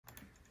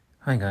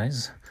Hi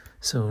guys,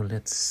 so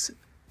let's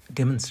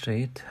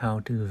demonstrate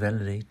how to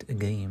validate a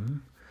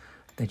game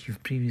that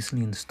you've previously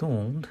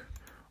installed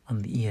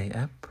on the EA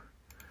app.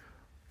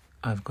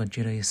 I've got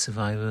Jedi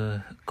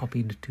Survivor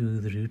copied to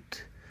the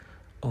root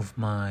of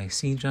my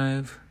C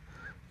drive.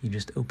 You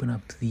just open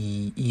up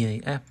the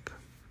EA app,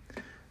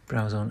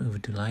 browse on over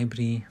to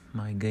library,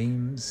 my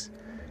games,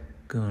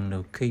 go and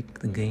locate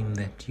the game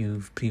that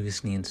you've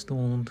previously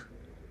installed.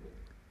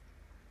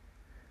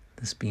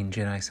 This being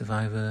Jedi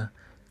Survivor.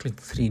 Click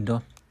the three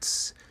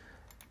dots,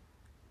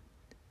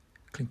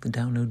 click the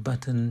download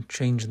button,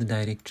 change the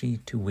directory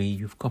to where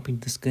you've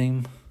copied this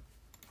game,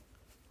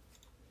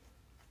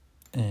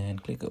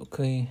 and click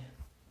OK.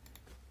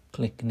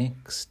 Click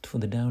next for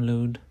the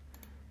download,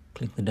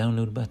 click the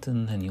download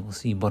button, and you'll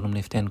see bottom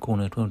left hand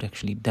corner it won't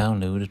actually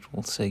download, it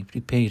will say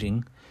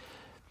preparing.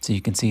 So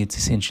you can see it's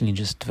essentially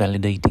just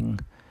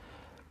validating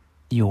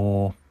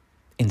your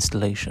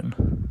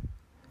installation.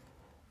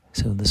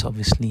 So this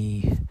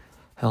obviously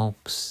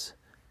helps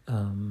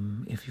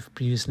if you've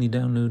previously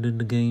downloaded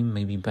the game,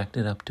 maybe backed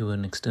it up to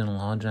an external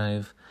hard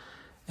drive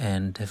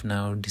and have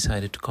now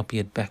decided to copy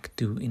it back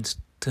to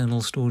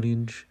internal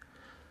storage.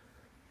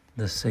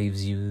 This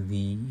saves you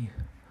the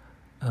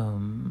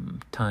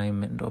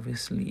time and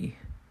obviously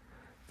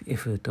the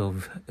effort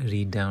of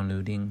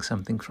re-downloading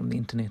something from the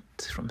internet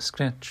from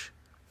scratch.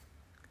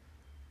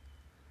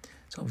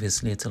 So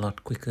obviously it's a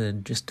lot quicker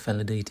just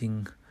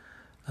validating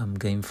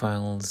game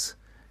files,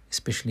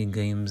 especially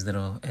games that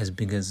are as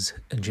big as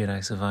a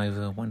Jedi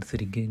Survivor,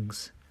 130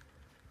 gigs.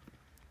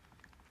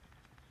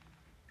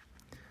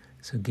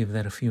 So give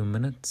that a few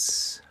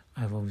minutes.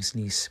 I've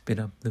obviously sped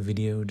up the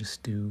video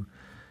just to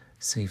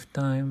save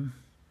time.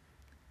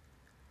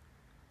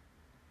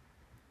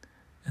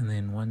 And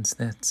then once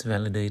that's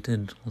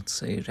validated, let's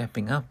say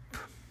wrapping up.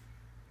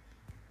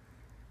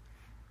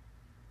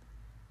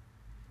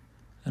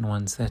 And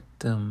once that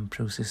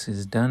process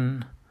is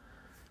done,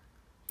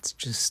 it's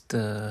just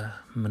a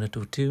minute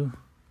or two,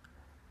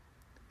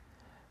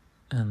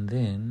 and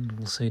then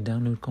we'll say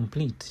download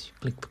complete. You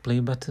click the play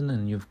button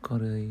and you've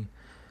got a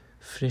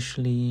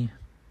freshly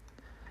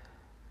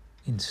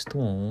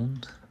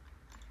installed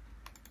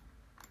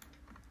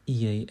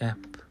EA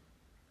app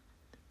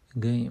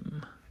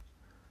game.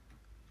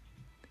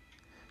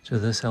 So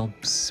this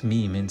helps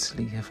me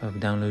immensely. If I've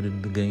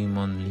downloaded the game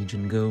on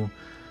Legion Go,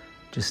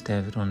 just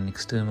have it on an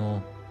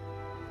external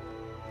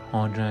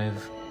hard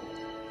drive,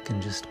 can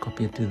just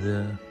copy it to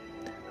the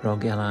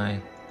ROG Ally.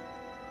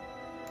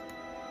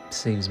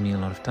 Saves me a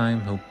lot of time.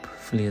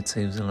 Hopefully it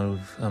saves a lot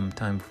of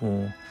time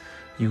for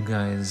you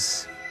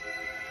guys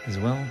as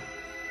well.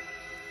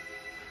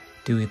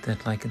 Do hit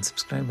that like and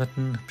subscribe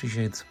button.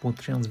 Appreciate the support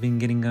the channel's been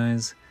getting,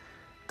 guys.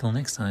 Till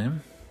next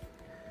time,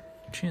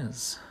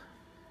 cheers.